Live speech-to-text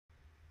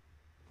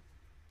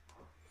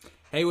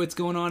Hey, what's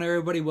going on,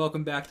 everybody?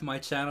 Welcome back to my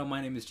channel.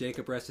 My name is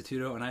Jacob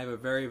Restituto, and I have a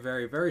very,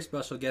 very, very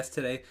special guest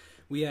today.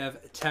 We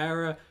have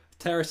Tara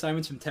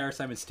Simons from Tara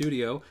Simons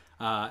Studio,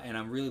 and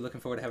I'm really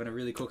looking forward to having a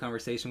really cool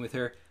conversation with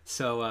her.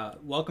 So,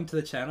 welcome to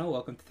the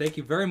channel. Thank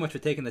you very much for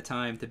taking the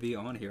time to be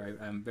on here.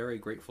 I'm very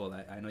grateful.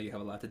 That I know you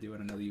have a lot to do,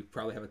 and I know you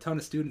probably have a ton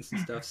of students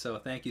and stuff. So,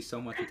 thank you so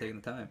much for taking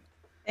the time.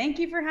 Thank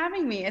you for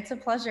having me. It's a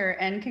pleasure,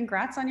 and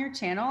congrats on your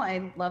channel.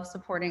 I love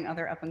supporting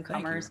other up and Thank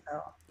you. comers,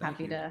 so Thank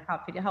you.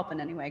 happy to help in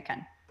any way I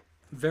can.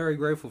 Very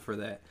grateful for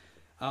that.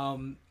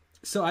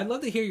 So I'd love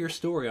to hear your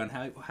story on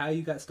how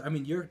you got started. I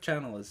mean, your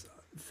channel is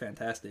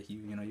fantastic.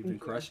 You've been Thank you.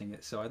 crushing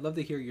it. So I'd love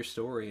to hear your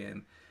story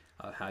and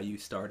how you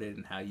started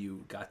and how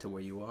you got to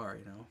where you are.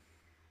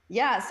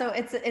 Yeah, so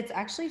it's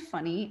actually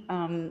funny.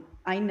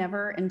 I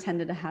never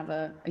intended to have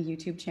a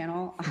YouTube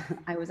channel.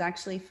 I was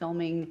actually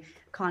filming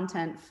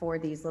content for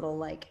these little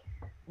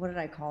what did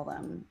I call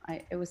them?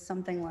 It was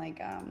something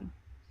like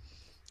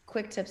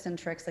quick tips and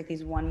tricks, like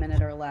these 1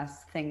 minute or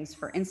less things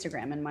for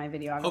Instagram. And my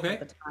videographer at Okay.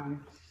 the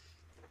time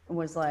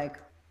was like,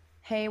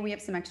 hey, we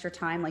have some extra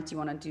time. Like, do you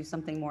want to do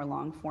something more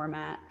long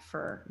format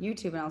for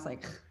YouTube? And I was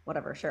like,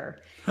 whatever, sure.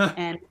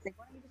 And he's like,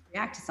 why don't you just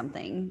react to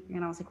something?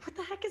 And I was like, what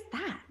the heck is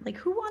that? Like,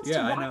 who wants to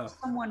Yeah, I watch know.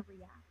 someone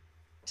react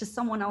to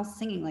someone else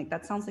singing? Like,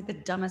 that sounds like the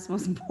dumbest,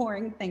 most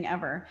boring thing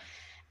ever.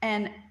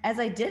 And as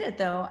I did it,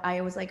 though, I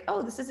was like,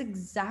 oh, this is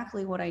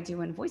exactly what I do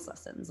in voice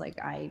lessons. Like,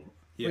 I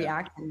Yeah.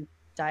 react and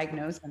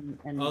diagnose Oh,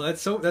 and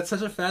that's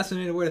such a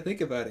fascinating way to think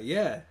about it.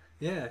 Yeah.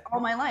 Yeah. all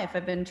my life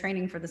I've been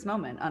training for this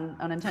moment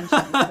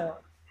unintentionally.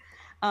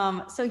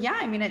 So yeah,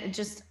 I mean, it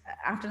just,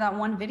 after that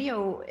one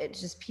video, it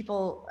just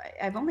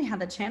I've only had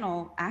the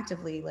channel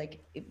actively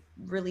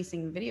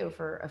releasing video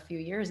for a few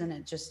years, and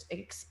it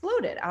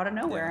exploded out of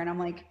nowhere. Yeah. And I'm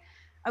like,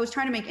 I was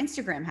trying to make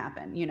Instagram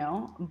happen,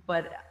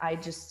 but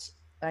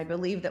I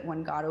believe that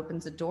when God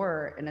opens a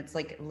door and it's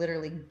like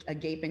literally a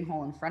gaping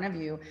hole in front of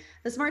you,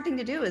 the smart thing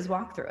to do is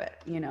walk through it.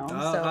 Oh,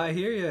 So I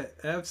hear you. I've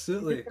just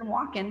Absolutely. been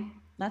walking.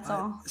 That's I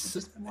all. I've so,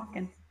 just been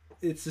walking.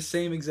 it's the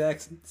same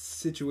exact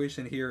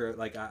situation here.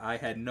 Like I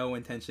had no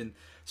intention.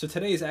 So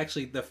today is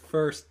actually the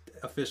first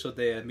official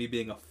day of me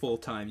being a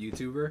full-time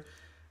YouTuber.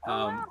 Oh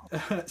Um,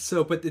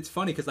 wow. but it's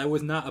funny because I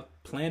was not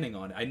planning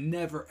on it. I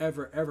never,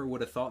 ever, ever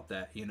would have thought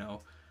that.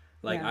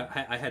 Like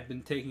Yeah. I had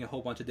been taking a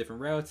whole bunch of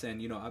different routes, and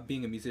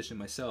being a musician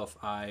myself,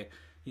 have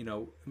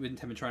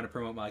been trying to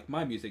promote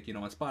my music,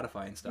 on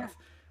Spotify and Yeah. stuff.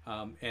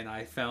 And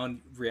I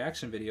found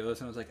reaction videos,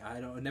 and I was like, I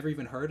never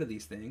even heard of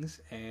these things,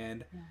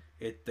 and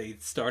Yeah. they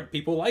start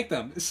people like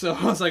them. So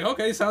I was like,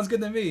 okay, sounds good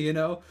to me.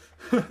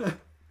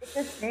 It's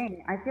this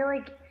thing. I feel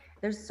like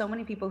there's so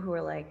many people who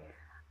are like,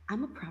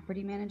 I'm a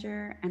property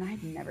manager and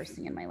I've never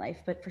seen in my life,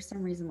 but for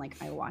some reason, like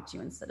I watch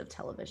you instead of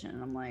television.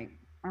 And I'm like,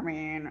 I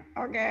mean,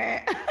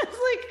 okay. It's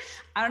like,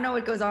 I don't know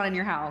what goes on in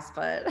your house,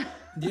 but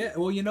Yeah,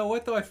 well, you know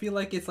what though? I feel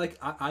like it's like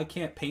I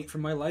can't paint for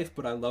my life,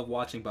 but I love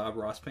watching Bob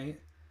Ross paint.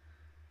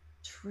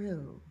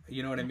 true.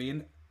 You know what I I,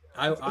 mean?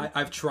 it's,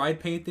 I've tried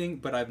painting,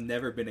 but I've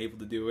never been able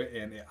to do it,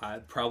 and I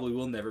probably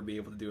will never be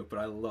able to do it. But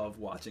I love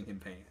watching him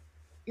paint.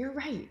 you're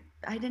right.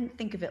 I didn't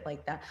think of it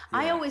like that.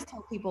 I Yeah, always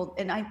tell people,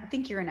 and I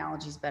think your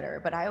analogy is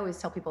better, but I always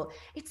tell people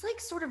it's like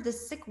sort of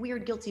this sick,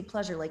 weird, guilty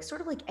pleasure, like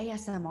sort of like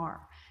ASMR.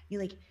 You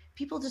like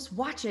people just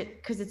watch it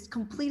because it's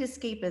complete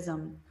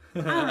escapism. I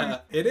don't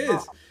understand it at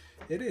is, all.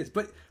 it is.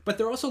 But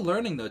they're also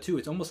learning though too.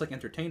 It's almost like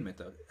entertainment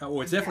though.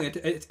 Oh, it's Yeah,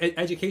 definitely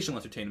educational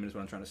entertainment is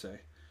what I'm trying to say.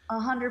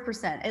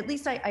 100%. At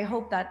least I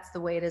hope that's the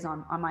way it is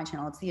on my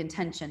channel. It's the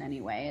intention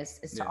anyway, is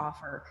to Yeah,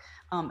 offer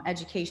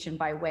education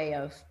by way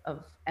of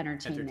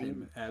entertaining,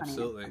 entertainment. funny at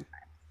Absolutely, some time.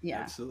 Yeah.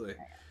 absolutely.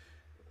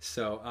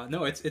 So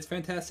no, it's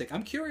fantastic.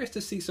 I'm curious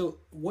to see. So,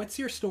 what's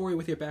your story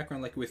with your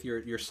background, like with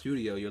your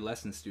studio, your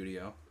lesson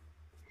studio?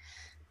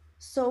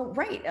 So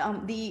right,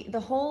 the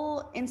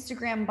whole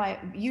Instagram by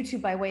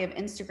YouTube by way of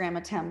Instagram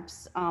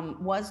attempts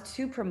was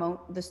to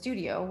promote the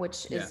studio,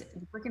 which Yeah. is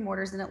brick and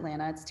mortars in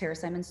Atlanta. It's Tara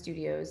Simon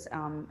Studios,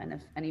 and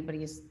if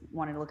anybody's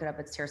wanted to look it up,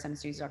 it's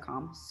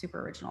TaraSimonStudios.com.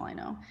 Super original, I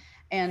know.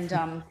 And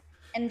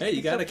Hey,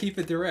 you got so, to keep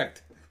it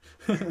direct.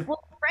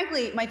 well,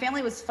 frankly, my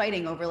family was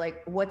fighting over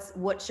like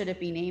what should it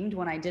be named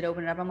when I did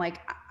open it up. I'm like,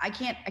 I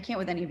can't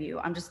with any of you.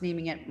 I'm just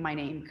naming it my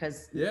name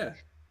because Yeah.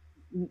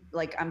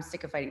 like I'm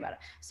sick of fighting about it.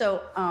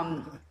 So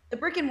the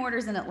brick and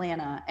mortars in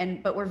Atlanta,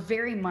 but we're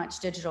very much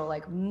digital.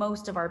 Like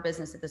most of our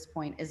business at this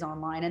point is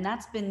online, and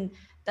that's been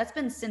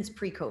since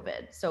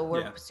pre-COVID. So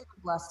Yeah. we're super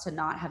blessed to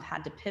not have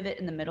had to pivot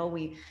in the middle.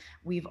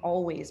 We've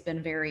always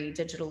been very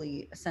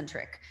digitally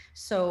centric.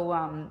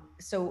 So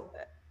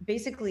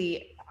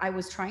basically, I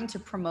was trying to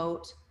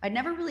promote. I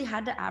never really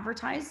had to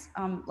advertise.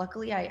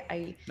 Luckily,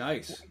 I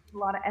Nice. a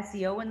lot of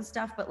SEO and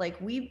stuff, but like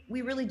we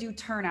really do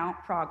turn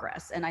out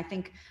progress. And I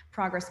think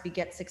progress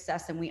begets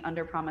success, and we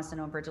under promise and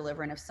over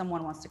deliver. And if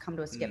someone wants to come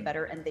to us to get Mm.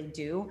 better, and they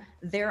do,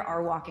 they're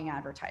our walking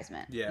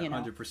advertisement, Yeah. you know?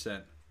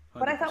 100%.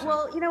 But I thought,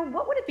 100%. well,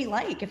 what would it be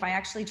like if I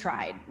actually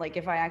tried? Like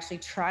if I actually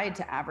tried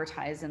to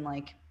advertise and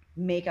like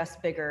make us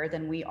bigger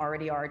than we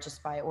already are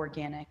just by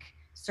organic.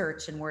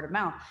 search and word of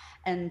mouth.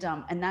 And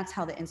that's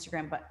how the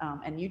Instagram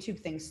and YouTube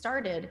thing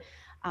started.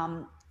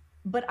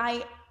 But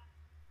I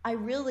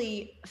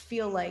really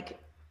feel like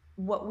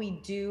what we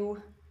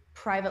do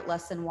private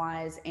lesson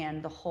wise,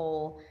 and the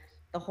whole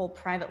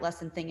private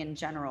lesson thing in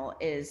general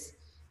is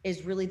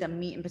really the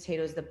meat and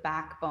potatoes, the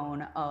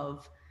backbone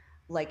of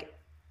like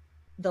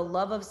the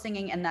love of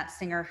singing, and that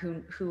singer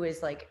who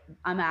is like,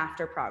 I'm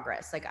after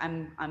progress. Like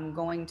I'm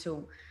going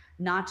to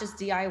not just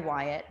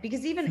DIY it,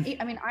 because even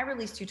I mean, I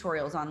release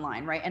tutorials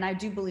online, right? And I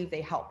do believe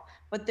they help,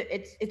 but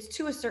it's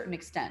to a certain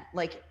extent.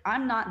 Like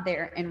I'm not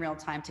there in real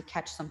time to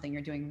catch something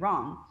you're doing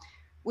wrong,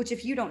 which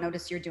if you don't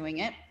notice you're doing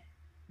it,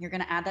 you're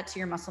going to add that to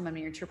your muscle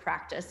memory or to your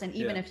practice. And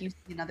even if you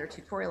see another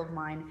tutorial of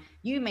mine,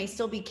 you may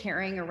still be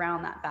carrying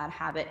around that bad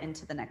habit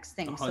into the next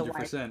thing.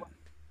 100%. So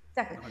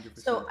exactly.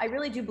 100%. So I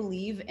really do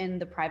believe in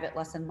the private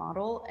lesson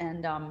model.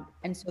 And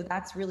so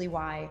that's really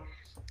why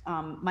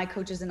my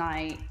coaches and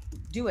I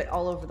do it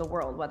all over the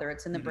world, whether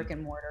it's in the brick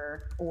and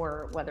mortar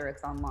or whether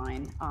it's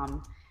online.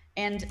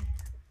 And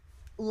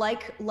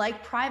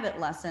like private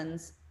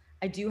lessons,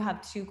 I do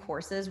have 2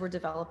 courses. We're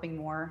developing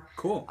more.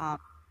 Cool.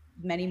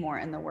 Many more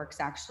in the works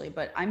actually,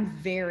 but I'm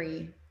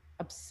very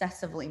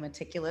obsessively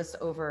meticulous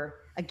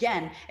over,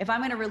 again, if I'm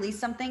going to release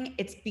something,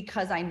 it's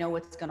because I know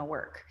it's going to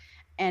work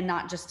and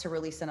not just to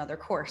release another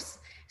course.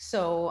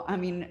 So, I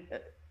mean,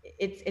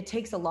 it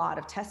takes a lot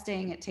of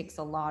testing. It takes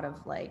a lot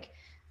of like,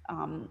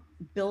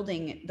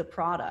 building the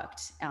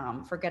product.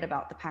 Forget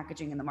about the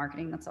packaging and the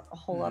marketing. That's a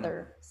whole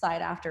other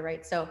side after,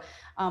 right? So,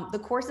 the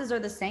courses are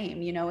the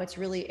same, you know,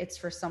 it's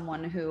for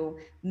someone who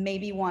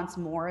maybe wants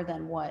more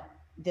than what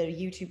the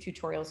YouTube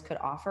tutorials could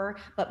offer,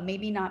 but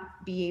maybe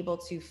not be able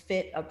to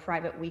fit a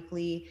private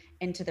weekly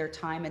into their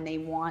time, and they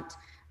want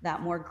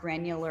that more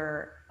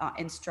granular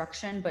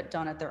instruction, but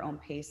done at their own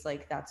pace.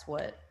 Like that's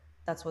what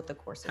the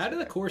courses. How do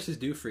the courses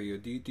do for you?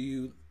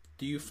 Do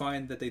you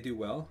find that they do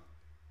well?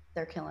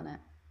 They're killing it.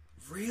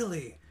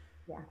 Really?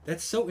 Yeah.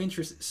 That's so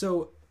interesting.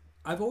 So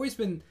I've always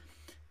been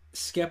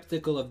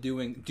skeptical of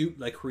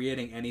like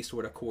creating any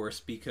sort of course,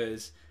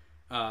 because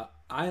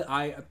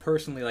I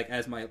personally, like,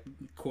 as my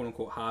quote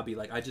unquote hobby,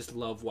 like I just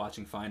love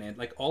watching finance.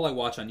 Like all I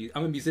watch on YouTube,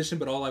 I'm a musician,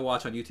 but all I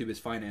watch on YouTube is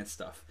finance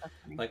stuff.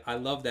 Like I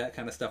love that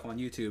kind of stuff on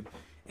YouTube.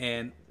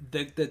 And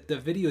the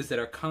videos that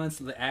are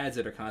constantly, the ads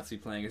that are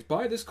constantly playing is,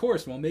 buy this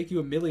course and we'll make you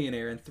a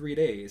millionaire in 3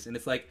 days. And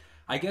it's like,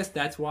 I guess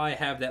that's why I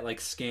have that like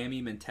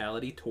scammy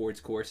mentality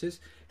towards courses.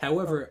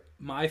 However,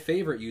 my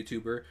favorite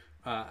YouTuber,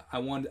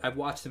 I've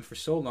watched him for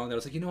so long that I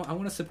was like, you know what, I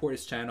want to support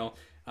his channel.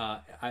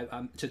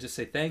 I'm to just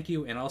say thank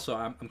you, and also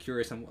I'm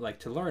curious and like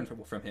to learn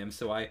from him.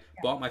 So I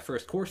bought my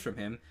first course from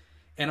him,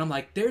 and I'm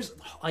like, there's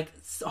like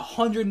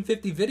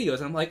 150 videos,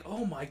 and I'm like,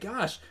 oh my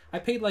gosh, I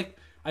paid like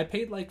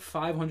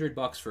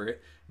 $500 for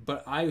it,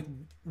 but I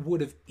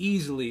would have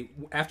easily,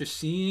 after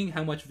seeing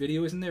how much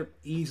video is in there,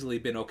 easily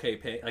been okay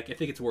pay. Like I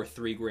think it's worth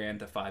 $3,000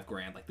 to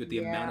 $5,000, like with the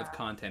amount of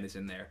content is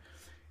in there.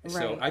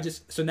 Right.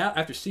 So now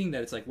after seeing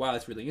that, it's like, wow,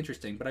 that's really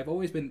interesting. But I've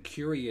always been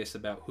curious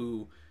about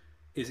who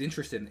is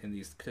interested in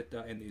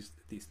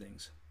these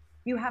things.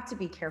 You have to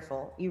be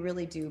careful. You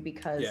really do,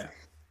 because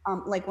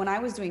like when I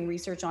was doing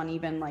research on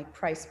even like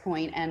price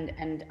point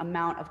and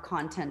amount of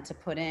content to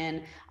put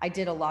in, I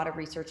did a lot of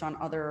research on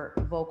other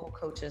vocal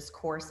coaches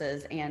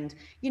courses, and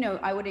you know,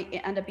 I would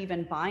end up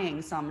even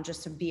buying some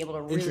just to be able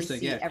to really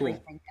see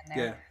everything in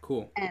there. Yeah,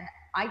 cool. And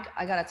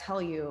I gotta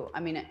tell you,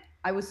 I mean,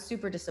 I was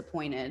super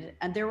disappointed,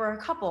 and there were a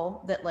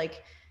couple that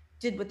like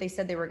did what they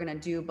said they were going to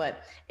do,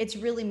 but it's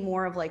really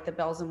more of like the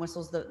bells and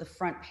whistles, the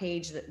front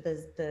page,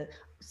 the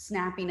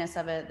snappiness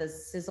of it, the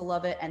sizzle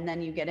of it. And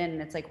then you get in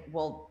and it's like,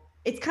 well,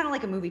 it's kind of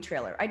like a movie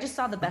trailer. I just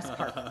saw the best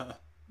part.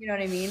 You know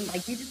what I mean?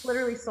 Like you just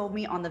literally sold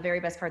me on the very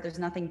best part. There's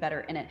nothing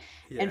better in it.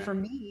 Yeah. And for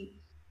me,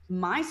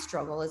 my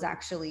struggle is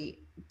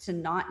actually to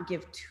not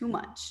give too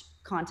much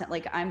content.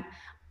 Like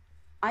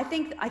I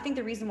think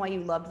the reason why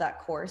you loved that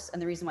course and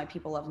the reason why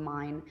people love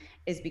mine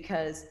is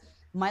because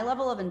my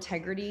level of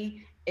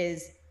integrity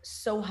is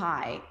so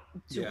high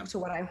to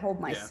what I hold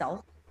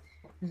myself,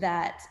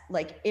 that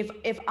like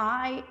if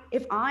I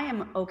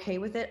am okay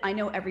with it, I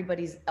know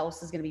everybody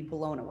else is going to be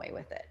blown away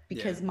with it,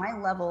 because my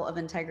level of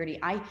integrity,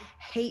 I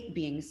hate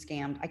being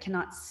scammed. I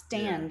cannot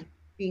stand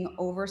being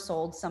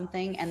oversold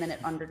something and then it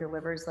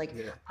underdelivers. Like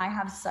I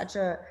have such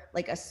a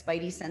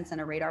spidey sense and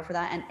a radar for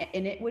that,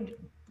 and it would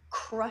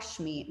crush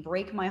me,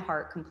 break my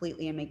heart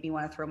completely, and make me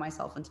want to throw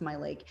myself into my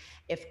lake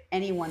if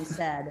anyone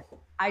said,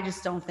 I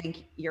just don't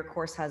think your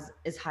course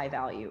is high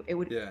value. It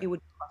would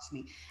crush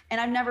me. And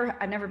I've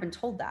never been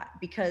told that,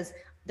 because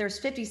there's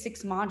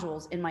 56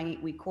 modules in my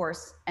 8-week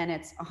course and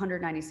it's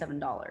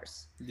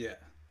 $197. Yeah.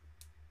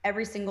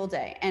 Every single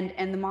day.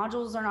 And the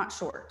modules are not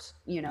short,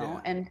 you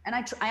know, and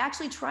I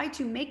actually try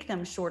to make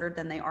them shorter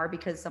than they are,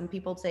 because some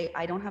people say,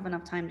 I don't have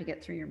enough time to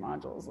get through your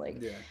modules. Like,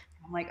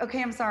 I'm like,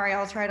 okay, I'm sorry.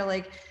 I'll try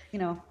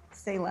to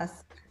say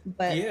less,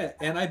 but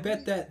and I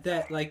bet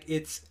that like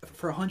it's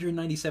for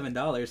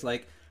 $197.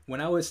 Like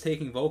when I was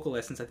taking vocal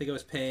lessons, I think I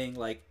was paying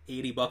like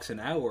 $80 an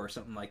hour or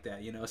something like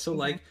that, you know? So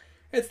like,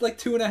 it's like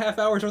 2.5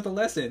 hours worth of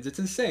lessons. It's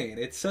insane.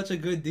 It's such a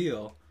good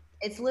deal.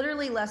 It's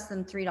literally less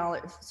than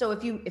 $3. So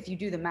if you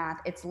do the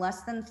math, it's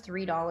less than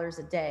 $3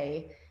 a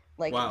day,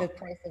 like the Wow.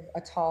 price of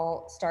a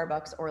tall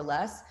Starbucks or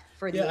less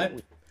for the Yeah, I 8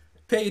 weeks.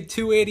 paid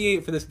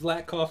 $2.88 for this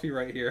black coffee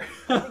right here.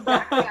 That's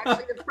exactly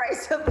actually the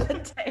price of the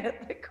day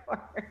of the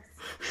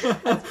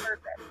course. That's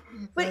perfect.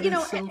 But That you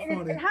know, is so and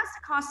funny. it has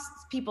to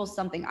cost people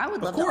something. I would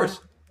Of love to honestly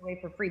course. give away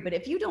for free, but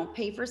if you don't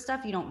pay for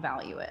stuff, you don't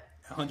value it.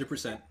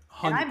 100%.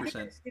 And I've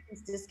given 100%.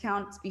 students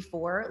discounts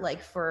before,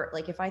 like for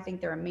like if I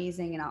think they're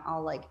amazing, and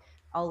I'll like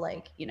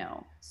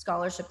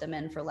scholarship them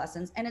in for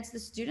lessons, and it's the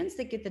students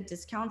that get the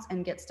discounts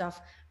and get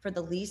stuff for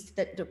the least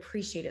that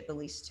appreciate it the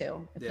least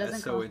too. If it Yeah,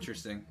 doesn't so cost,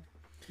 interesting.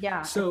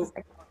 yeah, So, it's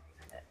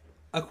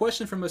a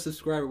question from a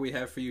subscriber we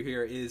have for you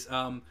here is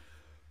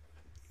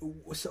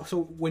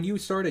so when you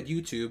started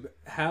YouTube,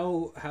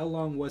 how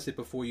long was it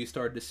before you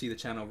started to see the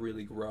channel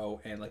really grow?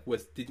 And like,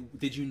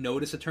 did you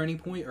notice a turning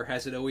point, or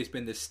has it always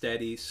been this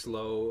steady,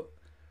 slow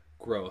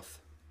growth?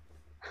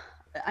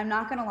 I'm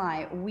not gonna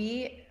lie,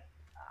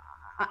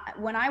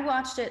 when I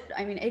watched it,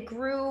 I mean, it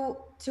grew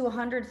to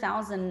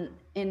 100,000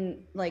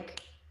 in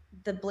like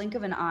the blink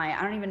of an eye.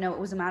 I don't even know. It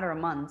was a matter of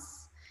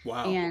months,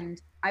 Wow.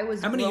 and I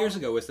was How many years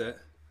growing. ago was that?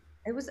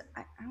 It was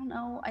I don't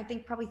know. I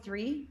think probably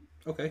 3,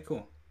 Okay,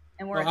 cool.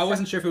 and we're Well, at I seven.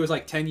 wasn't sure if it was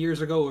like 10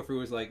 years ago or if it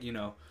was like, I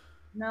have,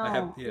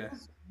 No, it yeah.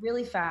 was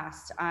really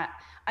fast. I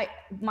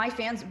my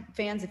fans,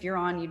 if you're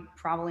on, you'd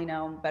probably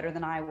know better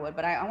than I would.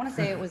 But I want to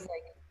say it was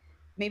like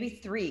maybe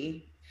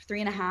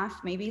 3.5,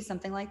 maybe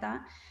something like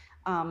that,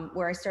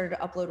 where I started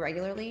to upload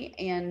regularly,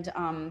 and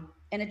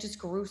it just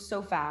grew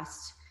so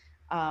fast,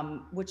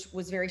 which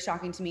was very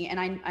shocking to me. And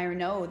I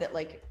know that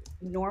like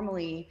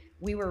normally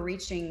we were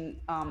reaching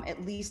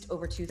at least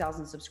over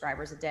 2,000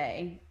 subscribers a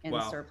day in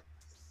Wow. surplus,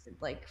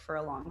 like for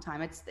a long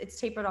time. It's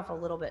tapered off a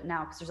little bit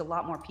now because there's a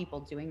lot more people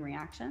doing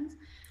reactions.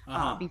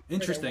 Uh-huh. Before there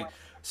Interesting. was.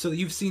 So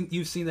you've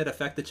seen that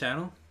affect the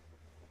channel?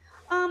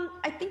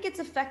 I think it's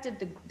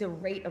affected the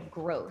rate of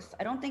growth.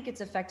 I don't think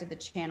it's affected the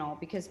channel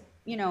because,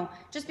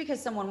 just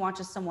because someone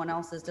watches someone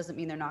else's doesn't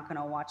mean they're not going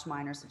to watch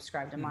mine or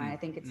subscribe to mine. I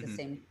think it's the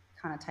same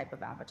kind of type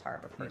of avatar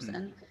of a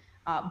person.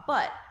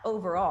 But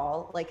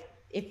overall, like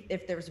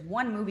if there's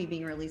one movie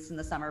being released in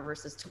the summer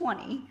versus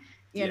 20,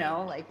 Yeah.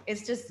 like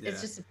it's Yeah.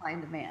 just supply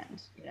and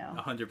demand.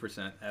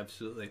 100%,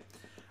 absolutely.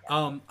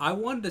 I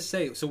wanted to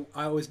say, so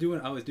I was doing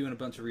a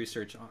bunch of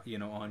research,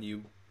 on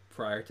you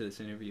prior to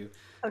this interview.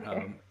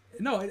 Okay.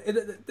 No,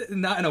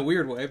 not in a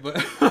weird way, but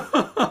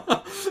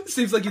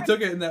seems like you took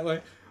it in that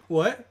way.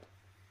 What?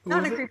 What Not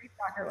in was a it? creepy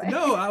stalker way.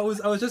 No, I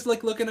was just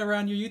like looking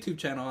around your YouTube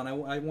channel, and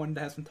I wanted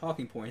to have some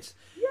talking points.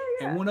 Yeah,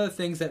 And yeah. one of the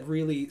things that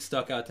really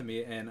stuck out to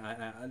me, and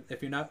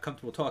if you're not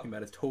comfortable talking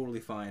about it, it's totally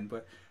fine.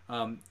 But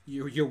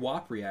your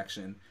WAP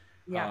reaction,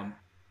 Yeah.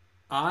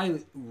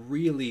 I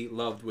really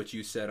loved what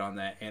you said on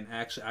that, and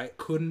actually, I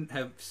couldn't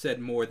have said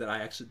more.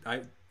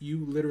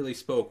 You literally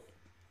spoke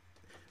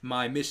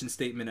my mission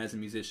statement as a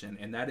musician,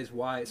 and that is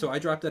why. So I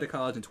dropped out of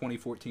college in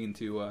 2014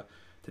 to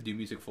do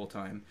music full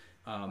time.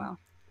 Wow.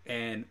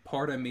 And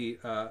part of me,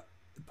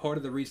 part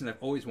of the reason I've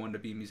always wanted to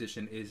be a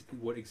musician is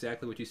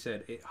exactly what you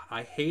said.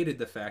 I hated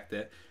the fact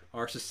that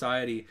our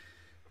society,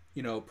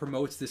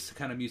 promotes this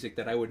kind of music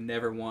that I would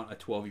never want a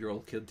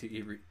 12-year-old kid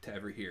to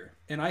ever hear.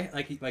 And I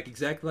like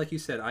exactly like you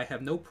said. I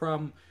have no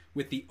problem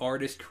with the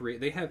artist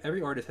create.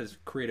 Every artist has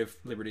creative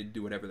liberty to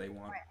do whatever they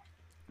want. Right.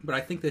 But I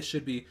think this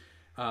should be,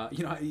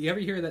 you ever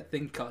hear that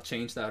thing called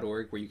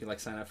Change.org where you can like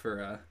sign up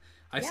for.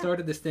 I Yeah.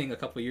 started this thing a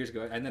couple of years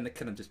ago, and then it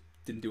kind of just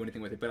didn't do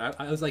anything with it. But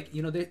I was like,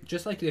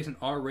 just like there's an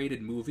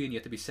R-rated movie, and you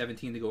have to be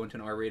 17 to go into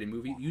an R-rated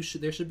movie.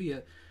 There should be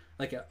an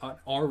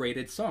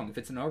R-rated song. If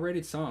it's an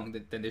R-rated song,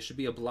 then there should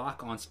be a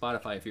block on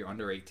Spotify if you're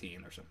under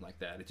 18 or something like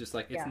that. It's just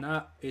like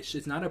Yeah.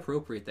 it's not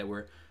appropriate that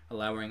we're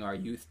allowing our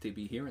youth to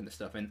be hearing this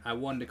stuff. And I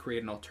wanted to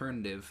create an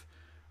alternative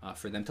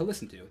for them to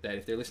listen to. That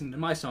if they're listening to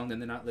my song, then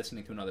they're not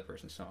listening to another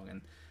person's song.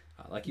 And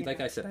like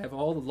I said, I have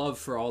all the love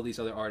for all these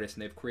other artists,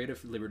 and they have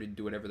creative liberty to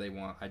do whatever they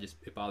want.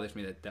 It bothers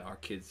me that our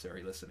kids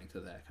are listening to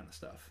that kind of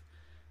stuff.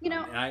 And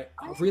I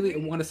really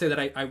agree. want to say that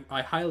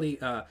I highly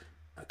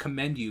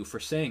commend you for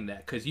saying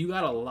that, because you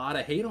got a lot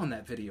of hate on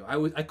that video. I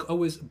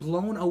was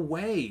blown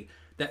away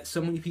that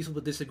so many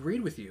people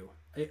disagreed with you.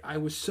 I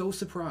was so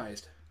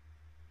surprised.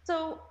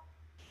 So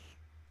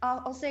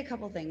I'll say a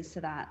couple things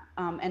to that.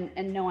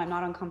 And no, I'm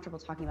not uncomfortable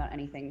talking about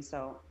anything.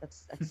 So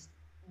that's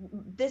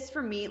this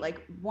for me.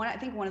 Like I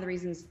think one of the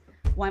reasons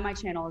why my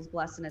channel is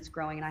blessed and it's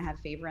growing and I have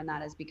favor in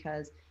that is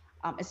because,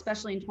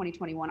 especially in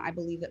 2021, I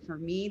believe that for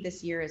me,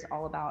 this year is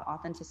all about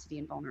authenticity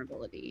and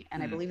vulnerability.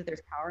 And I believe that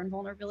there's power in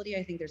vulnerability.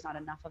 I think there's not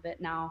enough of it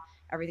now.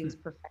 Everything's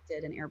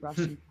perfected and airbrushed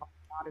and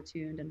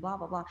auto-tuned and blah,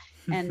 blah, blah.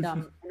 And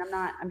I'm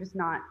just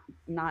not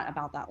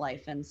about that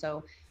life. And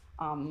so,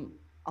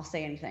 I'll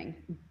say anything.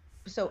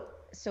 So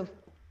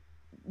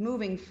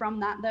moving from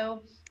that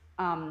though,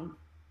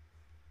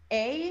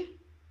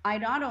 I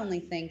not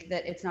only think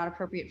that it's not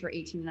appropriate for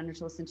 18 and under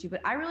to listen to,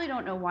 but I really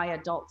don't know why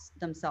adults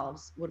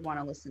themselves would want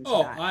to listen to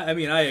that. I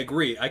mean, I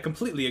agree. I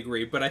completely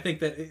agree. But I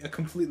think that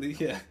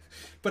yeah.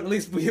 But at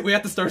least we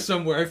have to start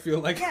somewhere, I feel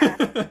like.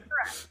 Yeah,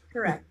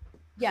 correct.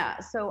 Yeah,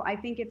 so I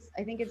think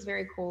it's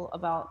very cool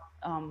about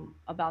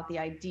the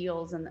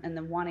ideals and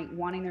the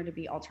wanting there to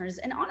be alternatives.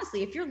 And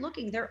honestly, if you're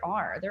looking, there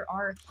are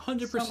so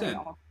many 100%.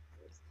 alternatives.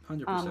 Um,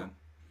 100%.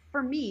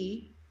 for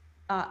me,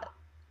 uh,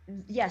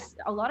 yes,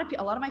 a lot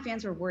of my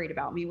fans were worried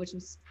about me, which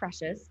was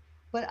precious.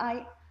 But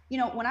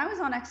when I was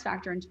on X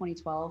Factor in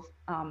 2012,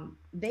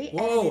 they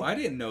Whoa, edited. I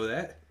didn't know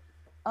that.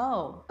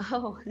 Oh,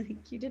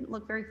 you didn't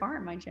look very far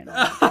in my channel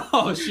then.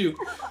 Oh shoot.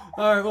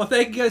 All right, well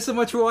thank you guys so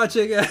much for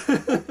watching.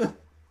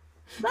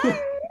 Bye.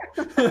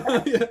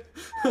 Yeah.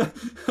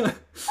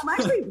 I'm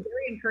actually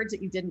very encouraged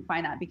that you didn't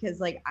find that because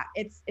like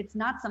it's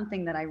not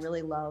something that I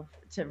really love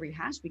to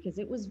rehash because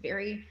it was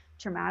very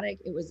traumatic.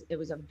 It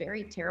was a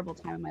very terrible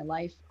time in my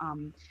life.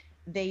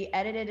 They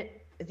edited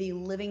the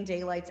living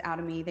daylights out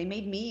of me. They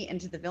made me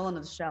into the villain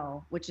of the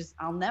show, which is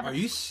I'll never. Are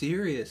you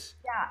serious?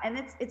 Yeah,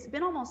 and it's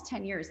been almost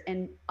 10 years,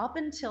 and up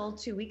until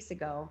 2 weeks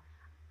ago,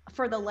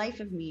 for the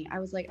life of me, I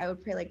was like, I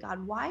would pray like,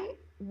 God, why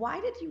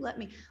did you let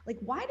me, like,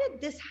 why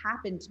did this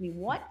happen to me?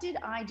 What did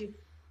I do?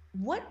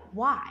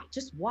 Why?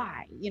 Just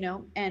why,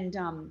 And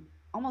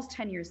almost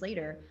 10 years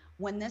later,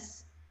 when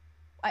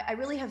I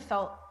really have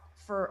felt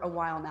for a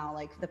while now,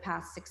 like the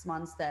past 6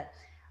 months, that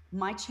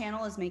my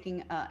channel is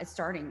it's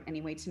starting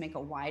anyway to make a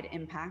wide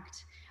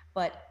impact,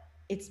 but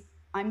it's,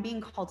 I'm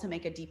being called to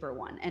make a deeper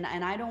one. And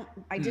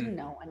I didn't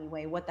know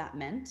anyway what that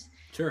meant.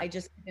 Sure. I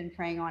just been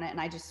praying on it.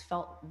 And I just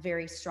felt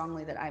very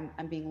strongly that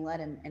I'm being led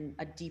in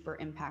a deeper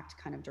impact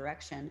kind of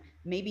direction.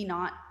 Maybe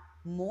not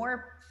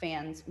more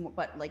fans,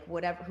 but like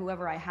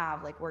whoever I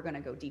have, like we're going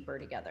to go deeper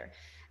together.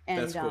 And,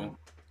 That's cool.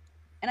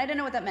 And I didn't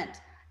know what that meant.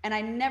 And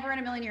I never in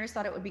a million years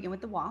thought it would begin with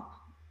the WAP.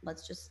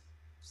 Let's just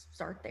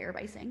start there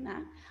by saying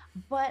that.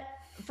 But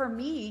for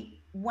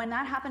me, when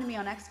that happened to me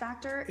on X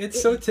Factor,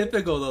 It's so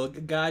typical though.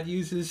 God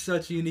uses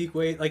such a unique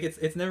way. Like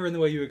it's never in the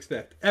way you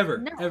expect. Ever.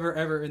 no,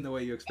 Ever in the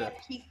way you and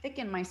expect. he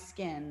thickened my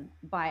skin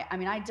by, I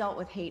mean, I dealt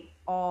with hate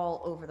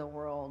all over the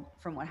world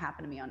from what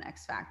happened to me on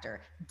X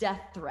Factor,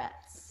 death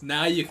threats.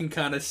 Now you can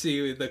kind of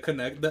see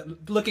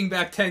looking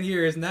back 10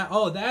 years now.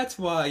 Oh, that's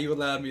why you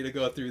allowed me to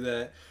go through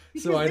that.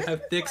 So Because I'd this have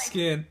was thick like,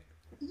 skin.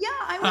 yeah,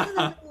 I was in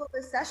the middle of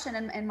a session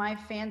and my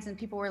fans and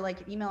people were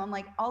like, email, I'm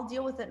like, I'll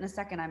deal with it in a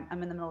second.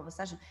 I'm in the middle of a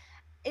session.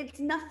 It's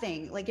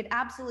nothing. Like it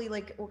absolutely,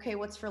 like, okay,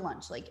 what's for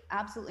lunch? Like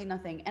absolutely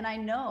nothing. And I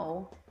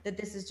know that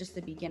this is just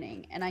the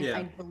beginning. And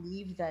I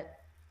believe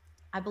that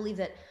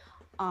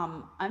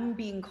I'm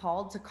being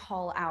called to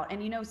call out.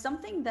 And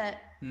something that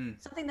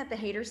the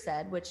hater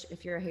said, which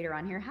if you're a hater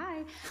on here,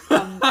 hi.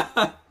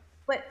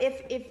 But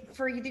if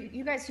for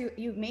you guys who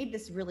you made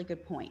this really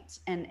good point,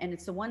 and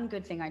it's the one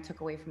good thing I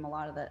took away from a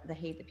lot of the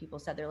hate that people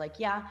said. They're like,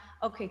 yeah,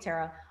 okay,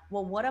 Tara,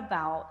 well, what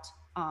about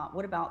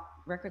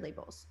record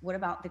labels? What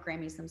about the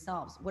Grammys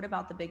themselves? What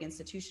about the big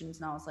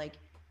institutions? And I was like,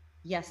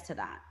 yes to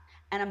that,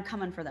 and I'm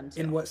coming for them too.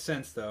 In what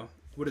sense though?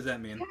 What does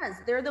that mean? Because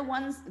they're the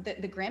ones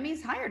that the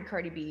Grammys hired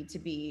Cardi B to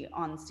be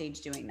on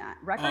stage doing that.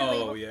 Record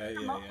labels, yeah.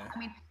 I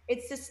mean,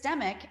 it's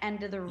systemic,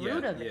 and the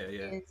root of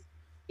it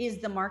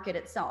is the market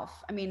itself.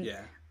 I mean,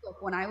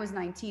 look, when I was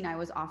 19, I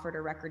was offered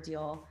a record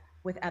deal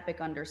with Epic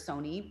under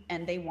Sony,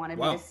 and they wanted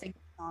me to sing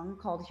a song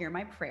called Hear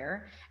My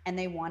Prayer, and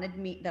they wanted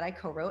me, that I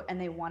co-wrote,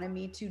 and they wanted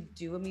me to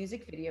do a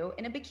music video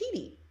in a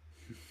bikini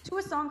to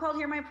a song called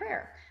Hear My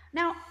Prayer.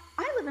 Now,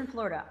 I live in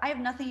Florida. I have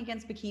nothing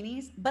against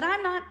bikinis, but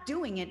I'm not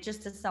doing it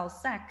just to sell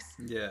sex.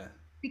 Yeah.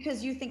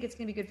 Because you think it's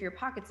going to be good for your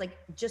pockets. Like,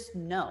 just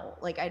no.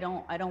 Like, I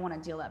don't want to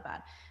deal that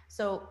bad.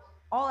 So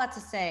all that to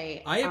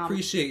say, I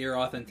appreciate your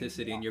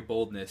authenticity and your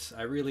boldness.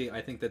 I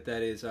think that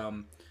is,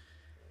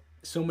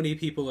 so many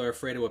people are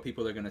afraid of what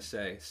people are going to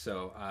say.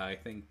 So I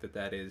think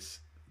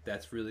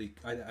that's really,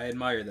 I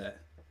admire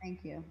that.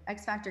 Thank you.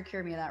 X Factor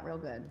cured me of that real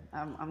good.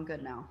 I'm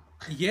good now.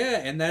 Yeah,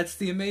 and that's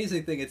the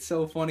amazing thing. It's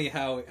so funny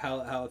how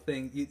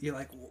you're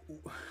like.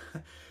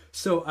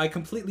 So I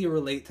completely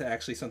relate to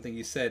actually something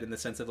you said in the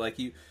sense of like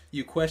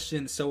you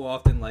question so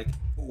often like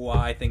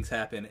why things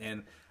happen,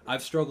 and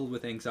I've struggled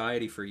with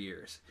anxiety for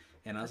years,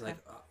 and I was like,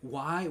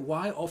 why?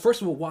 Oh,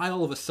 first of all, why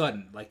all of a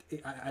sudden? Like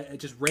it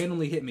just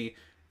randomly hit me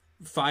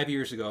 5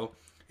 years ago,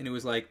 and it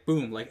was like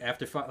boom, like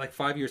after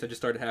 5 years, I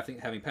just started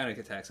having panic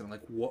attacks, and I'm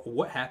like,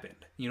 what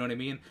happened? You know what I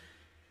mean?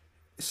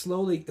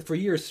 Slowly, for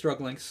years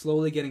struggling,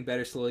 slowly getting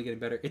better.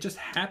 It just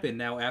happened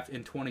now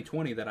in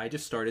 2020 that I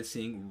just started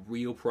seeing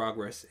real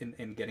progress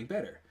in getting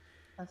better.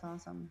 That's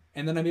awesome.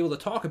 And then I'm able to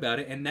talk about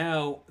it, and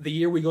now the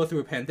year we go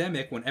through a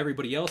pandemic when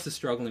everybody else is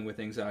struggling with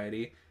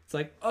anxiety, it's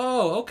like,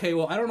 oh, okay,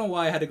 well, I don't know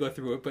why I had to go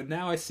through it, but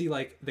now I see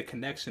like the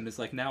connection is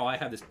like now I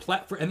have this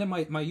platform, and then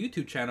my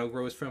YouTube channel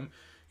grows from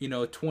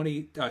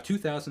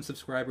 2,000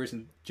 subscribers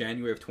in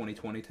January of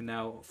 2020 to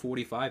now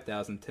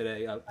 45,000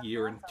 today, a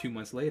year and 2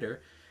 months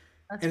later.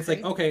 That's and it's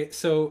crazy. like, okay,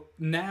 so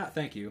now,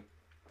 thank you.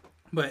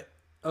 But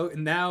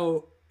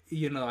now,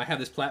 I have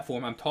this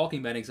platform, I'm talking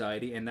about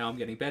anxiety, and now I'm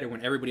getting better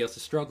when everybody else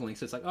is struggling.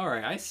 So it's like, all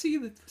right, I see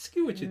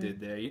what you did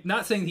there.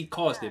 Not saying he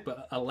caused it,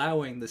 but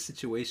allowing the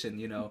situation,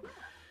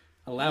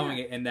 allowing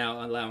it, and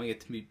now allowing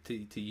it to be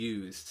to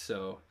use.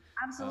 So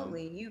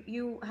absolutely,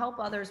 you help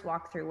others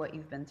walk through what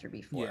you've been through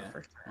before. Yeah,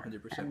 for sure.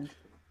 100%. And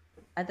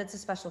that's a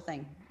special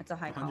thing. It's a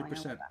high calling. I love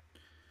 100%. that.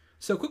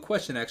 So, quick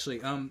question,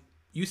 actually.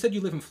 You said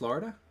you live in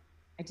Florida,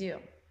 I do.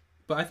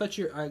 but I thought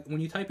when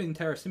you type in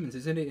Tara Simmons,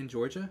 isn't it in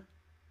Georgia?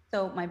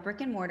 So my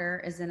brick and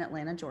mortar is in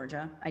Atlanta,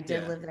 Georgia. I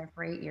did Yeah. live there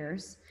for 8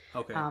 years,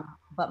 Okay.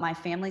 but my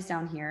family's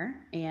down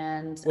here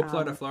and What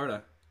part of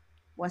Florida?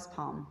 West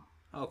Palm.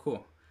 Oh,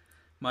 cool.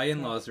 My Yeah.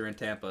 in-laws are in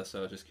Tampa, so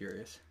I was just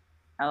curious.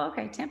 Oh,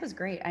 okay. Tampa's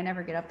great. I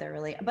never get up there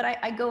really, but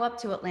I go up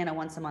to Atlanta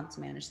once a month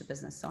to manage the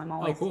business. So I'm Oh,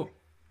 always cool.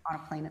 on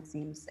a plane, it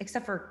seems,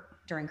 except for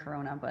during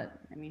Corona. But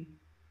I mean,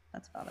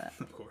 that's about it.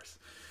 Of course.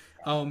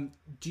 So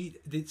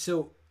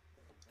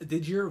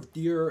did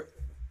your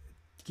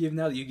give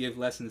now that you give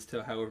lessons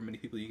to however many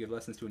people you give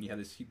lessons to, and you have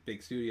this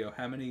big studio?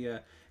 How many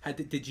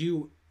did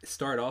you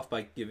start off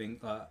by giving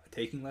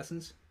taking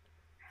lessons?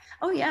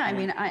 Oh yeah, I Or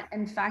mean,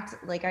 in fact,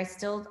 like I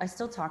still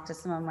talk to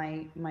some of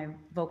my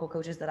vocal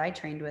coaches that I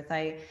trained with.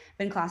 I've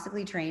been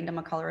classically trained. I'm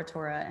a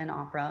coloratura in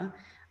opera,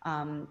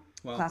 um,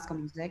 well, classical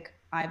music.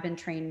 I've been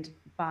trained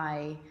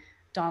by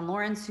Don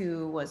Lawrence,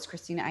 who was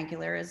Christina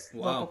Aguilera's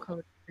vocal wow.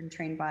 coach. Been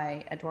trained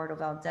by Eduardo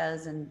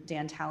Valdez and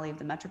Dan Talley of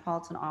the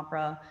Metropolitan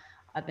Opera.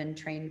 I've been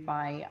trained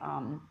by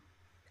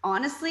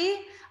honestly,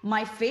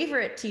 my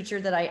favorite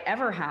teacher that I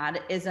ever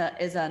had is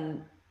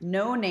a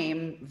no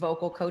name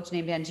vocal coach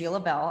named Angela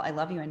Bell. I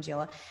love you,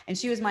 Angela. And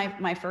she was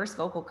my first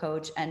vocal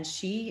coach, and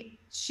she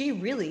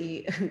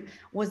really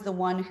was the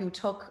one who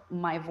took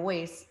my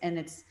voice and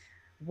its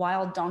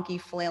wild donkey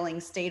flailing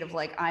state of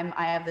like I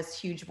have this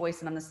huge voice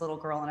and I'm this little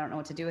girl and I don't know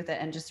what to do with it,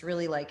 and just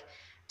really like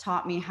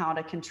taught me how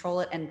to control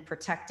it and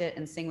protect it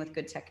and sing with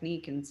good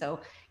technique. And so,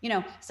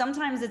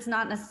 sometimes it's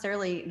not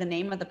necessarily the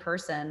name of the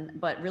person,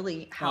 but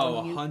really Oh,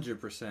 how you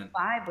 100%.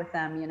 vibe with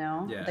them.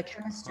 Yeah, The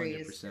chemistry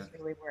is 100%.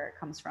 really where it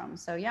comes from.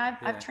 So yeah,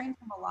 I've Yeah. trained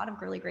from a lot of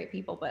really great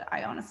people, but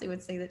I honestly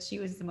would say that she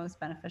was the most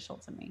beneficial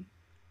to me.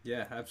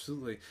 Yeah,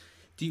 absolutely.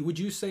 Would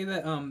you say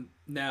that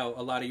now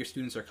a lot of your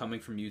students are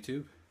coming from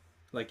YouTube,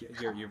 like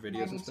your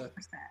videos and stuff?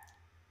 92%.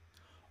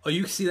 Oh,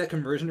 you see that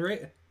conversion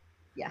rate?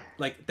 Yeah.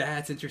 Like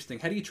that's interesting.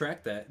 How do you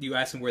track that? Do you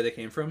ask them where they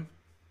came from,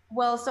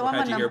 Well, so or I'm a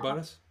how'd you hear number about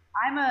us?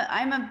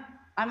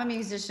 I'm a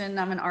musician,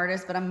 I'm an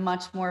artist, but I'm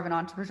much more of an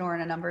entrepreneur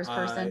and a numbers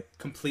person. I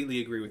completely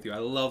agree with you. I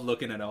love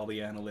looking at all the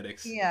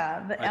analytics.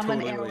 Yeah, but I I'm an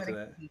totally relate to analytic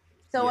that. geek.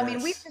 So I mean,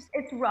 Yes.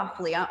 it's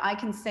roughly, I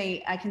can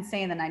say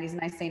in the 90s,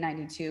 and I say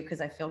 92 because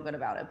I feel good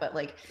about it. But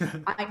like,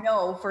 I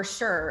know for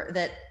sure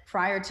that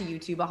prior to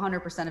YouTube,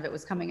 100% of it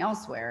was coming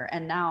elsewhere.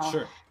 And now,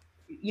 Sure.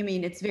 you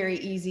mean it's very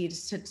easy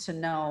to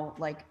know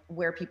like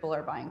where people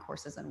are buying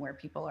courses and where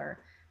people are,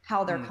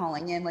 how they're Mm,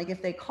 calling in. Like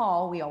if they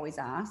call, we always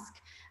ask.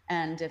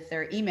 And if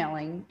they're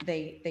emailing,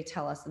 they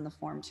tell us in the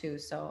form too.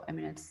 So I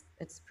mean,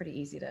 it's pretty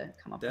easy to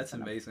come up with that's the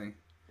number. amazing.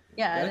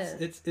 Yeah, it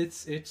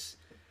That's is.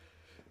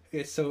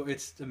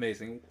 it's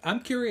amazing. I'm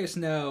curious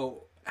now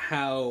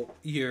how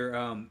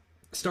you're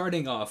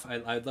starting off.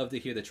 I'd love to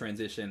hear the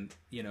transition.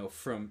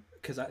 From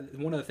because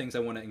one of the things I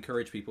want to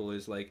encourage people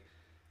is like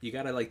you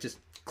gotta like just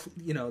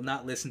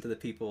not listen to the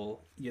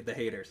people, the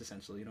haters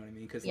essentially. You know what I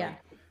mean? Because Yeah.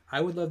 like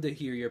I would love to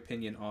hear your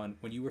opinion on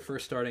when you were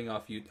first starting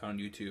off on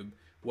YouTube,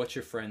 what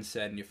your friends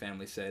said and your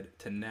family said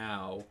to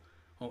now.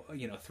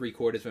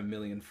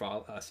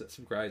 750,000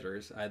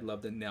 subscribers. I'd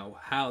love to know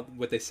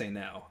what they say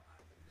now.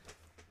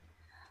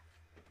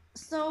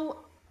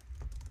 So,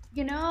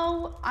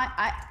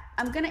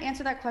 I'm going to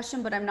answer that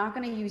question, but I'm not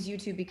going to use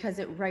YouTube because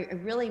it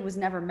really was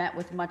never met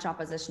with much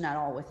opposition at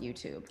all with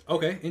YouTube.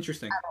 Okay,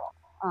 interesting.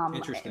 It,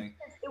 Interesting.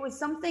 it was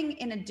something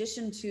in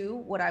addition to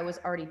what I was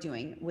already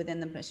doing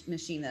within the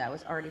machine that I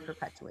was already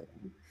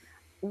perpetuating.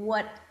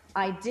 What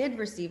I did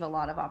receive a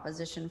lot of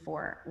opposition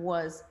for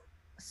was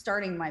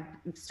starting my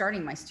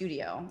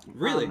studio.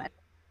 Really?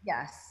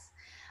 Yes,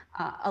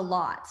 a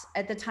lot.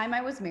 At the time,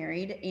 I was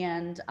married,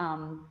 and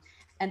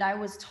I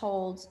was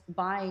told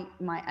by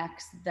my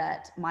ex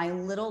that my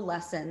little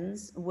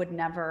lessons would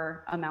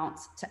never amount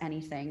to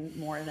anything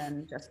more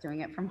than just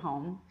doing it from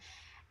home.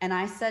 And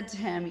I said to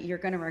him, "You're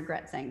going to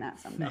regret saying that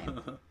someday."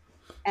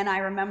 And I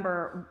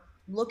remember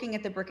looking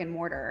at the brick and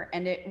mortar,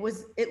 and it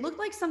looked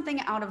like something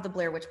out of the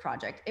Blair Witch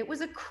Project. It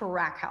was a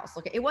crack house.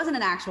 Look, it wasn't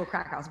an actual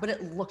crack house, but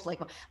it looked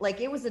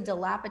like it was a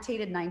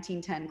dilapidated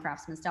 1910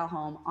 craftsman style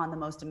home on the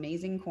most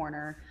amazing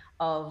corner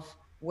of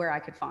where I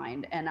could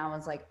find. And I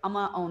was like, I'm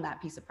gonna own that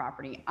piece of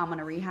property. I'm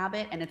gonna rehab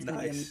it, and it's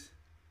gonna be. Nice.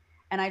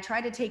 And I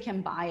tried to take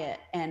him by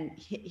it, and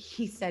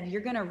he said,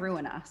 "You're gonna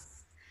ruin us."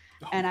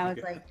 Oh And I my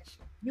was like, gosh.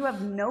 "You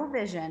have no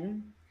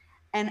vision,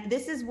 and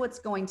this is what's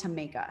going to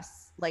make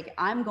us. Like,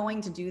 I'm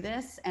going to do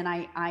this, and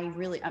I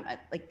really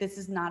like, this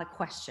is not a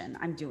question.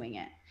 I'm doing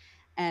it."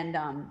 And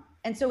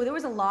so there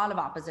was a lot of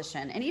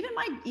opposition, and even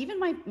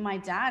my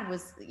dad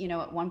was,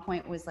 at one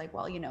point was like,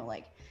 "Well,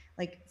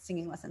 like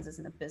singing lessons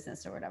isn't a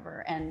business or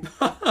whatever." And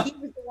he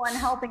was the one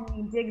helping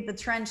me dig the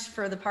trench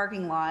for the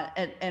parking lot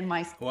at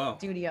my Wow.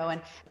 studio.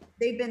 And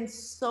they've been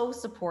so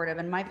supportive.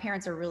 And my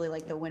parents are really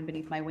like the wind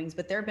beneath my wings,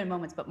 but there have been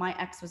moments, but my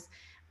ex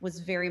was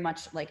very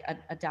much like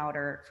a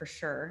doubter for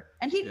sure.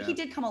 And he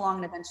did come along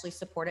and eventually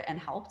support it and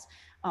helped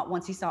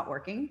once he saw it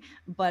working.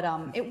 But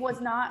it was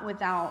not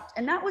without,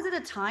 and that was at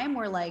a time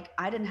where like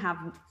I didn't have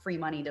free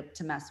money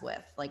to mess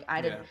with. Like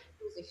I didn't, it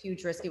was a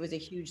huge risk. It was a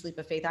huge leap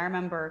of faith. I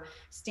remember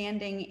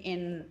standing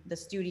in the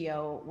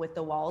studio with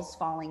the walls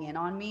falling in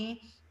on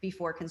me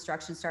before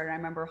construction started. I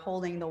remember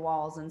holding the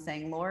walls and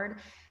saying, Lord,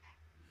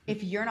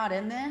 if you're not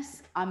in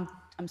this, I'm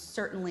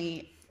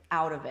certainly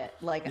out of it.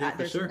 Like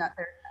there's not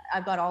there.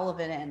 I've got all of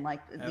it in.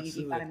 Like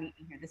you got to meet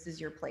me here. This is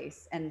your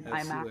place, and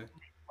I'm asking to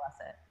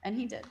bless it. And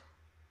he did.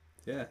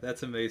 Yeah,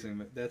 that's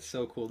amazing. That's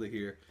so cool to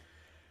hear.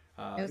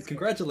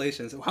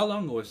 Congratulations. How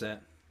long ago was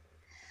that?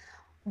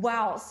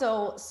 Wow.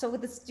 So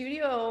the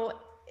studio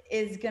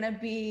is gonna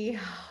be.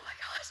 Oh my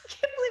gosh, I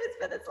can't believe it's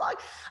been this long.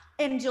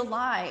 In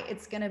July,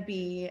 it's gonna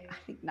be I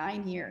think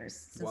 9 years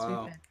since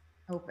we've been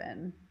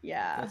open.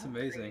 Yeah. That's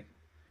amazing.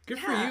 Good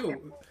for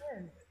you.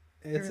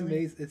 It's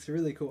amazing. It's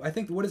really cool. I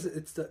think what is it?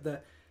 It's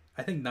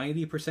I think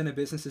 90% of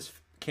businesses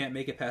can't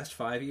make it past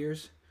 5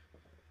 years,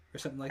 or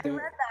something like that. I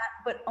read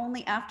that, but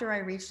only after I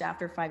reached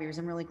after 5 years.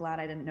 I'm really glad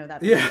I didn't know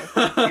that.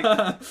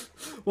 Yeah.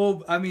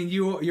 Well, I mean,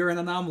 you're an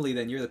anomaly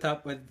then. You're the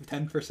top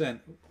 10%.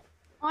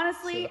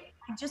 Honestly,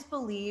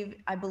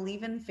 I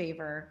believe in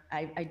favor.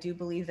 I do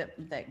believe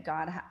that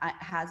God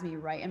has me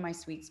right in my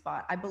sweet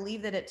spot. I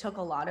believe that it took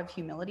a lot of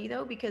humility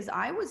though, because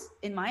I was,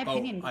 in my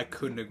opinion, I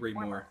couldn't agree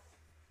more.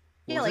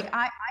 Yeah, like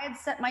I had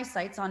set my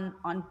sights on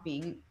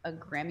being a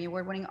Grammy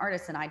Award winning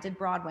artist, and I did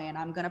Broadway, and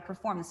I'm going to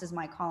perform. This is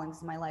my calling. This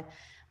is my life.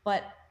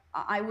 But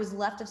I was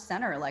left of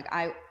center. Like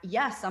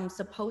yes, I'm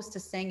supposed to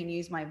sing and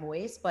use my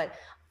voice, but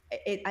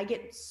I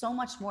get so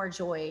much more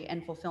joy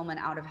and fulfillment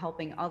out of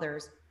helping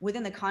others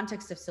within the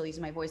context of still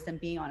using my voice than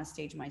being on a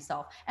stage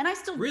myself. And I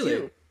still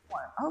do.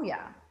 Oh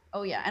yeah.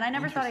 And I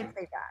never thought I'd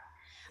say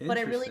that, but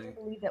I really do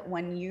believe that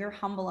when you're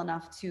humble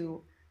enough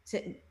to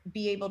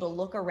be able to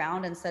look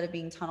around instead of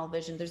being tunnel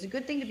vision, there's a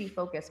good thing to be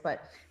focused.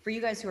 But for you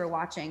guys who are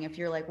watching, if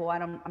you're like, well,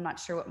 I'm not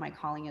sure what my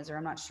calling is, or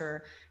I'm not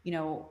sure,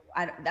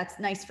 that's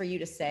nice for you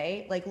to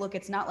say. Like, look,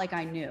 it's not like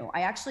I knew.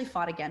 I actually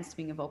fought against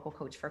being a vocal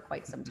coach for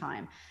quite some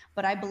time.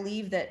 But I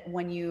believe that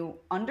when you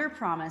under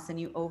promise and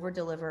you over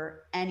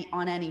deliver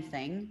on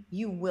anything,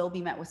 you will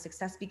be met with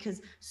success,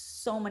 because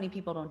so many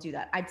people don't do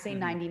that. I'd say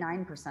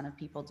 99% of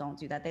people don't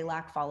do that. They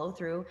lack follow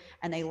through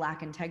and they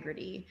lack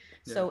integrity.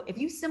 Yeah. So if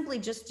you simply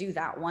just do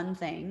that one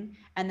thing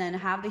and then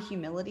have the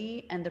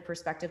humility and the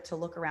perspective to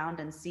look around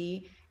and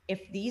see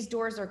if these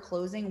doors are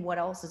closing, what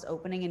else is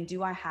opening? And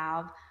do I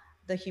have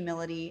the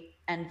humility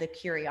and the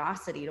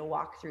curiosity to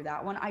walk through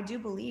that one? I do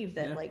believe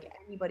that like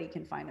anybody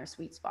can find their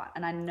sweet spot,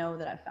 and I know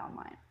that I've found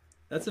mine.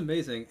 That's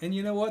amazing. And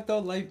you know what though,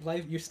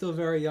 life you're still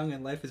very young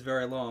and life is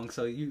very long,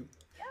 so you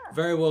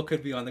very well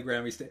could be on the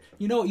Grammy stage.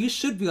 You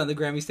should be on the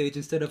Grammy stage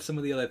instead of some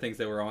of the other things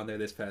that were on there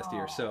this past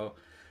year. So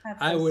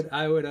I would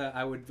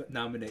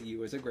nominate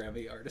you as a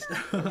Grammy artist.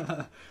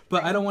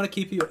 But I don't want to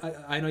keep you.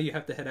 I know you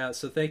have to head out,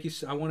 so thank you.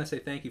 I want to say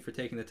thank you for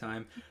taking the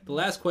time. The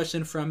last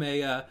question from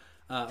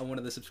one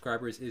of the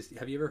subscribers is,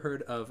 have you ever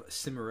heard of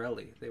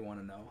Cimorelli? They want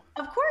to know.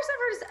 Of course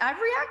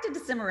I've reacted to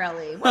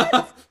Cimorelli.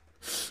 What?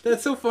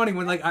 That's so funny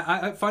when like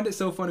I find it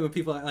so funny when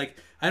people like,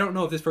 I don't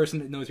know if this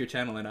person knows your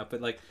channel or not, but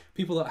like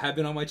people that have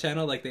been on my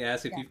channel, like they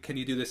ask if can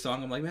you do this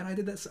song? I'm like, man, I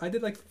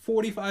did like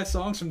 45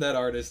 songs from that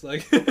artist.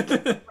 Like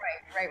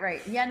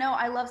Right. Yeah, no,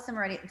 I love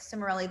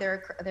Cimorelli.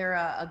 They're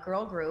a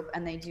girl group,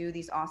 and they do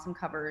these awesome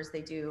covers.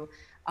 They do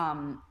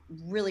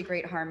really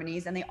great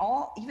harmonies, and they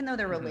all, even though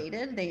they're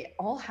related, they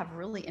all have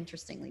really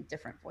interestingly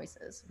different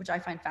voices, which I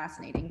find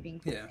fascinating.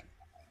 Being a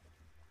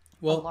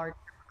large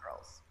group of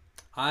girls.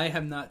 I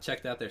have not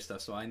checked out their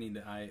stuff, so I need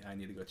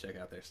to go check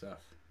out their stuff.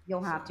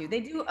 You'll have to.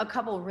 They do a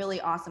couple really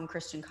awesome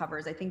Christian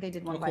covers. I think they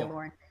did one by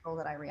Lauren Daigle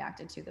that I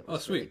reacted to. That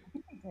was sweet. I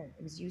think they did.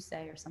 It was You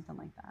Say or something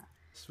like that.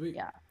 Sweet.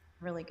 Yeah.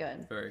 Really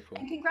good. Very cool.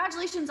 And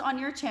congratulations on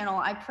your channel.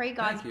 I pray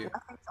God's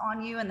blessings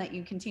on you, and that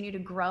you continue to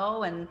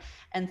grow and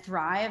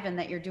thrive, and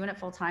that you're doing it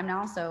full time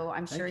now. So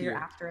I'm sure you're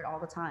after it all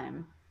the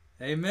time.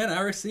 Amen.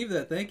 I received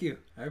that. Thank you.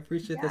 I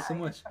appreciate that so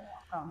much.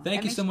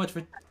 Thank you so much for.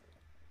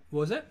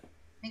 What was it?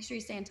 Make sure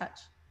you stay in touch.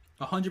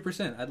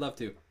 100%. I'd love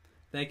to.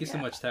 Thank you so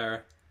much,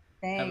 Tara.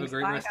 Thanks. Have a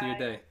great rest of your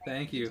day.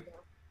 Thank you.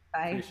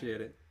 Bye.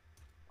 Appreciate it.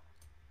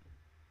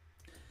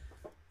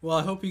 Well,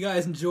 I hope you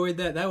guys enjoyed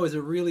that. That was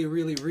a really,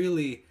 really,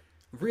 really,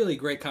 really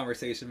great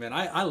conversation, man.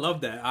 I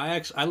love that.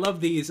 I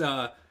love these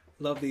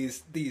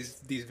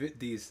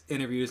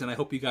interviews, and I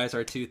hope you guys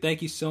are too.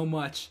 Thank you so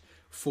much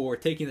for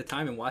taking the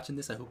time and watching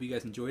this. I hope you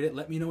guys enjoyed it.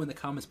 Let me know in the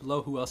comments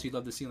below who else you'd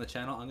love to see on the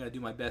channel. I'm going to do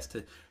my best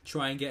to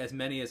try and get as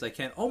many as I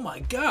can. Oh my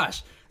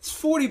gosh, it's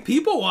 40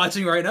 people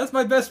watching right now. That's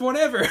my best one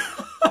ever.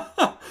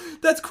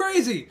 That's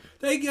crazy.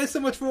 Thank you guys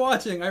so much for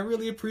watching. I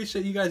really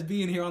appreciate you guys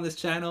being here on this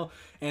channel,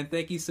 and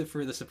thank you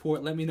for the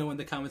support. Let me know in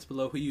the comments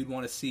below who you'd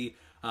want to see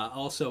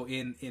also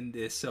in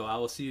this. So I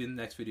will see you in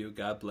the next video.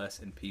 God bless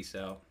and peace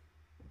out.